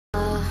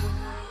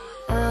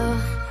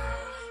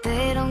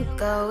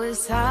go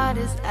as hard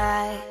as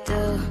I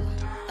do.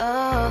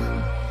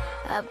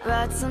 Oh, I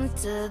brought some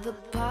to the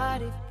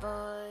party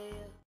for you.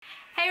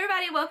 Hey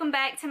everybody, welcome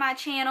back to my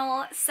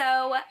channel.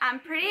 So I'm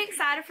pretty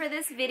excited for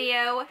this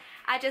video.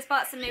 I just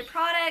bought some new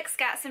products,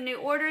 got some new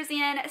orders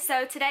in.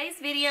 So today's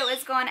video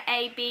is gonna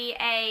be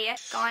a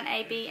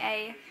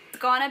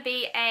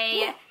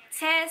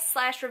test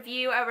slash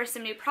review over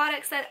some new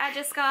products that I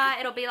just got.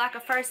 It'll be like a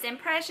first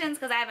impressions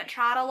because I haven't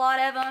tried a lot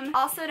of them.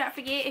 Also, don't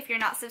forget, if you're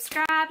not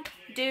subscribed,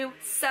 do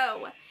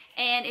so.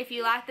 And if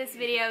you like this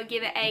video,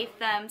 give it a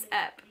thumbs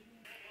up.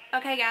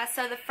 Okay guys,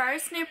 so the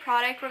first new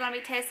product we're going to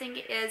be testing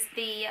is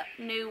the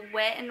new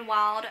Wet n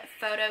Wild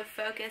Photo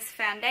Focus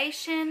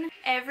Foundation.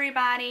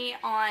 Everybody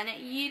on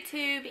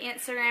YouTube,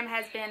 Instagram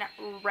has been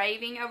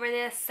raving over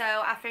this, so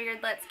I figured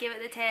let's give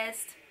it the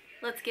test.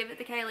 Let's give it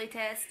the Kailey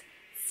test.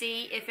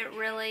 See if it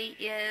really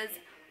is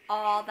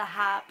all the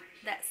hype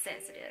that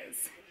says it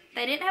is.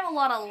 They didn't have a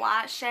lot of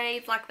light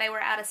shades, like they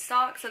were out of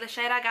stock, so the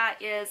shade I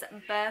got is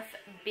Buff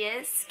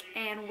Bisque,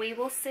 and we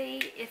will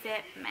see if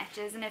it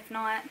matches, and if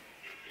not,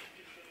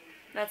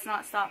 that's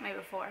not stopped me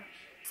before.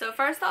 So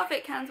first off,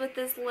 it comes with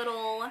this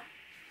little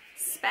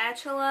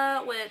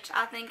spatula, which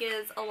I think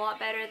is a lot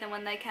better than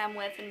when they come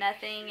with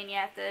nothing and you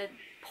have to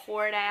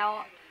pour it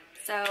out.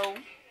 So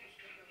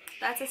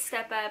that's a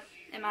step up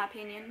in my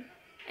opinion.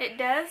 It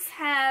does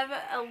have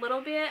a little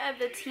bit of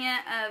the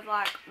tint of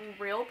like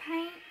real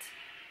paint,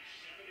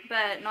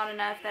 but not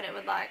enough that it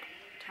would like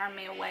turn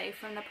me away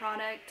from the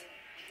product.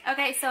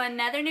 Okay, so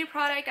another new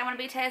product I'm going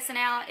to be testing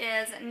out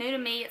is new to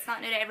me. It's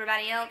not new to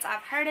everybody else.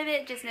 I've heard of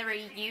it, just never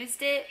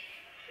used it.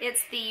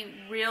 It's the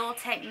Real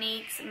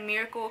Techniques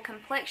Miracle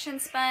Complexion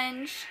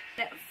Sponge.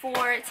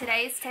 For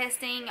today's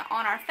testing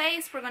on our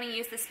face, we're going to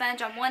use the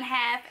sponge on one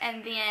half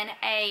and then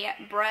a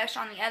brush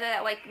on the other.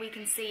 That way we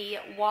can see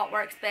what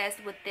works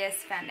best with this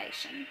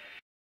foundation.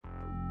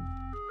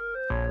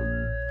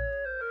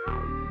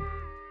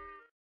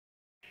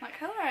 My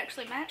color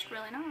actually matched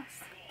really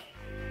nice.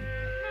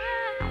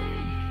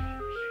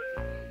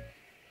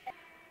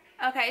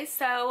 Okay,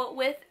 so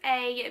with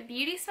a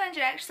beauty sponge,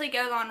 it actually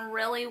goes on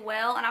really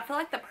well, and I feel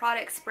like the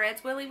product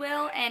spreads really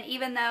well, and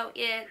even though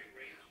it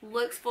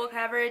looks full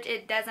coverage,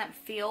 it doesn't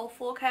feel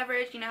full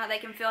coverage. You know how they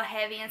can feel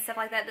heavy and stuff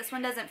like that? This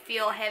one doesn't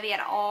feel heavy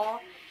at all,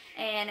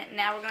 and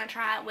now we're going to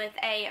try it with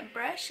a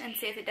brush and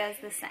see if it does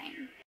the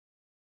same.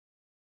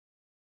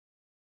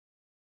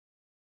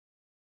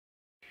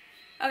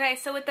 Okay,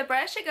 so with the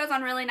brush, it goes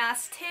on really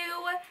nice too.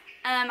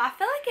 I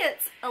feel like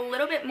it's a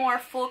little bit more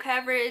full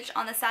coverage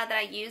on the side that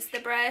I used the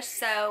brush,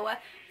 so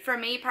for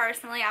me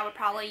personally, I would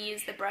probably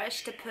use the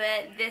brush to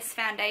put this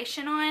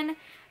foundation on,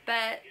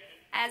 but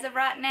as of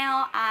right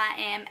now, I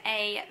am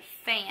a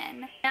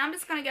fan. Now I'm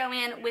just going to go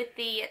in with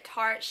the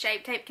Tarte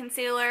Shape Tape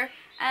Concealer.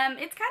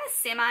 It's kind of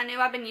semi-new.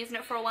 I've been using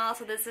it for a while,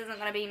 so this isn't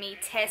going to be me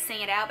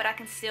testing it out, but I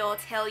can still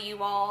tell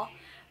you all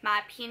my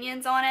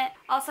opinions on it.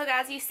 Also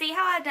guys, you see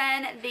how I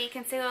done the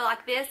concealer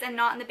like this and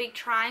not in the big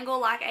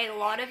triangle like a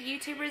lot of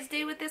YouTubers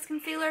do with this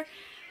concealer?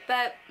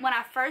 But when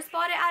I first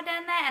bought it, I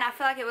done that, and I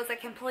feel like it was a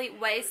complete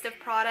waste of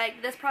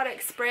product. This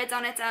product spreads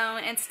on its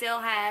own and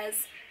still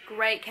has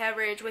great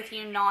coverage with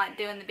you not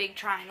doing the big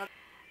triangle.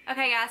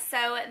 Okay guys,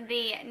 so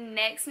the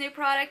next new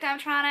product I'm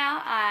trying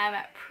out,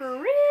 I'm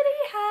pretty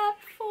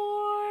hyped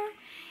for.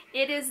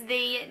 It is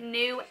the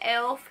new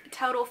e.l.f.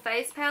 Total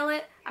Face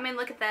Palette. I mean,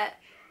 look at that.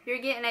 You're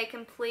getting a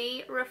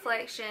complete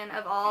reflection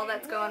of all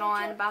that's going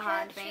on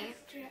behind me.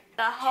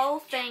 The whole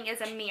thing is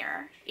a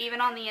mirror,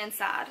 even on the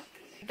inside.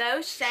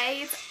 Those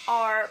shades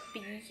are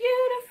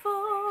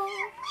beautiful.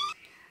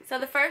 So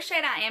the first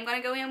shade I am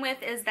going to go in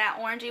with is that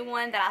orangey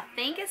one that I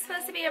think is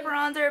supposed to be a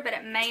bronzer, but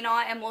it may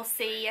not, and we'll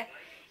see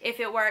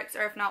if it works,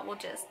 or if not, we'll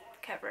just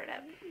cover it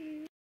up.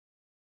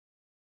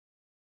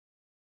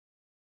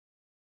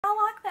 I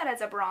like that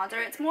as a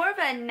bronzer. It's more of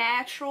a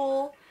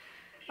natural,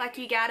 like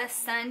you got a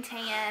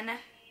suntan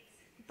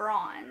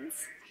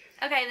bronze.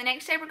 Okay, the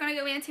next shade we're going to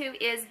go into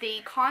is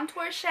the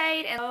contour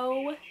shade, and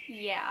oh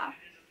yeah.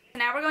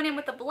 Now we're going in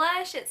with the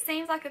blush. It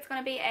seems like it's going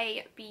to be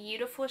a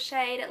beautiful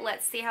shade.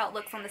 Let's see how it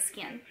looks on the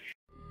skin.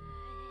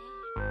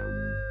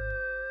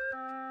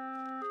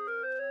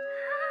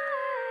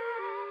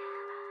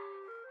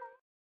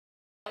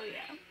 Oh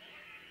yeah,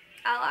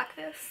 I like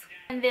this.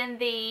 And then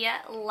the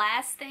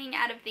last thing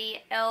out of the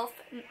e.l.f.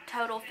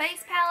 Total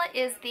Face Palette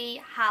is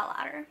the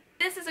highlighter.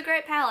 This is a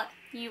great palette.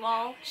 You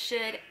all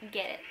should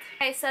get it.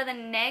 Okay, so the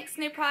next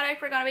new product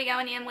we're going to be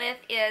going in with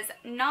is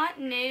not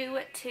new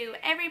to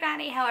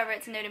everybody. However,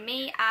 it's new to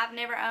me. I've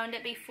never owned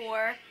it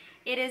before.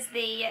 It is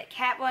the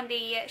Katvond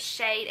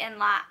Shade and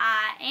Light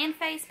Eye and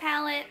Face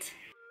Palette.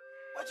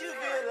 What you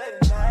feel like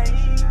tonight?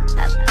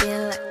 I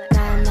feel like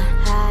I'm the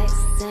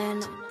highest in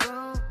the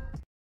room.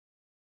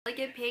 Really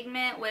good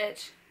pigment,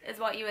 which is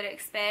what you would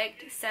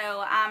expect.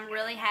 So I'm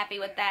really happy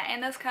with that.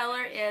 And this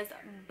color is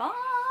bomb.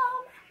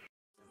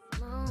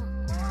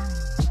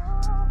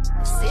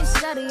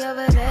 Shawty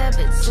over there,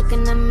 bitch,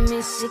 looking at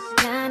me, she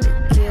kinda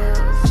cute.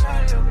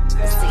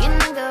 See a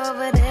nigga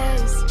over there,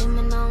 he's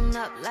skimming on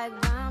up like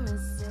ramen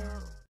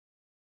soup.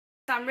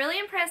 I'm really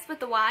impressed with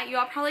the white. You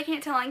all probably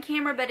can't tell on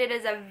camera, but it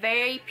is a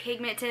very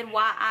pigmented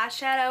white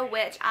eyeshadow,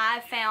 which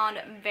I found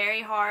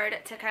very hard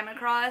to come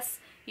across.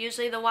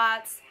 Usually the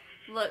whites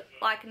look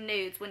like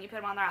nudes when you put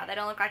them on their eye. They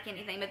don't look like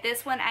anything, but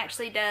this one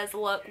actually does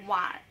look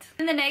white.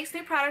 And the next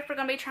new product we're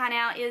going to be trying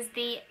out is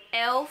the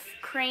e.l.f.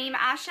 cream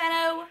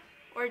eyeshadow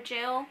or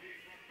gel.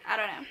 I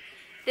don't know.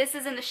 This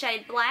is in the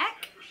shade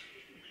Black.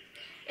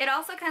 It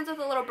also comes with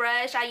a little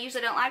brush. I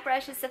usually don't like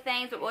brushes to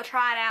things, but we'll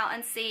try it out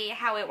and see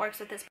how it works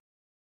with this.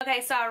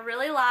 Okay, so I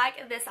really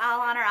like this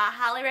eyeliner. I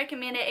highly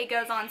recommend it. It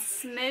goes on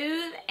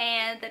smooth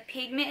and the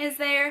pigment is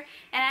there.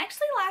 And I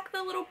actually like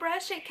the little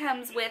brush it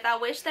comes with. I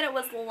wish that it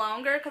was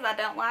longer because I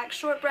don't like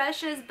short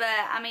brushes,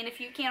 but I mean, if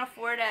you can't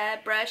afford a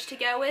brush to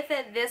go with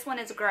it, this one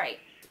is great.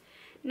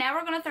 Now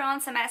we're going to throw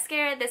on some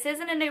mascara. This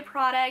isn't a new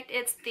product.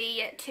 It's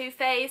the Too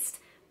Faced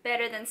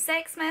Better Than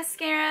Sex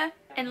mascara.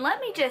 And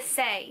let me just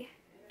say,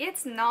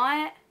 it's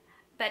not,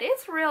 but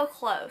it's real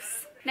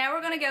close. Now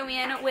we're going to go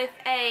in with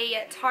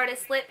a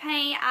Tarte lip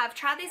paint. I've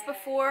tried these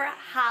before,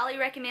 highly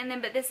recommend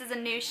them, but this is a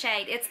new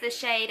shade. It's the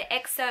shade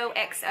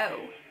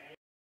XOXO.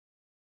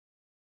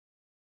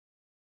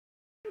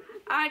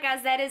 Alright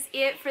guys, that is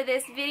it for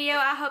this video.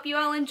 I hope you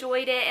all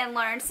enjoyed it and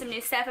learned some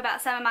new stuff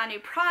about some of my new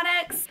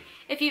products.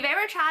 If you've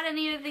ever tried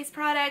any of these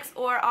products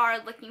or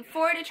are looking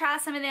forward to try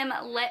some of them,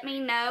 let me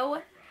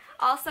know.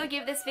 Also,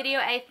 give this video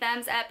a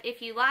thumbs up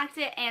if you liked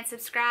it and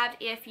subscribe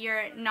if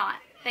you're not.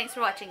 Thanks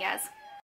for watching, guys.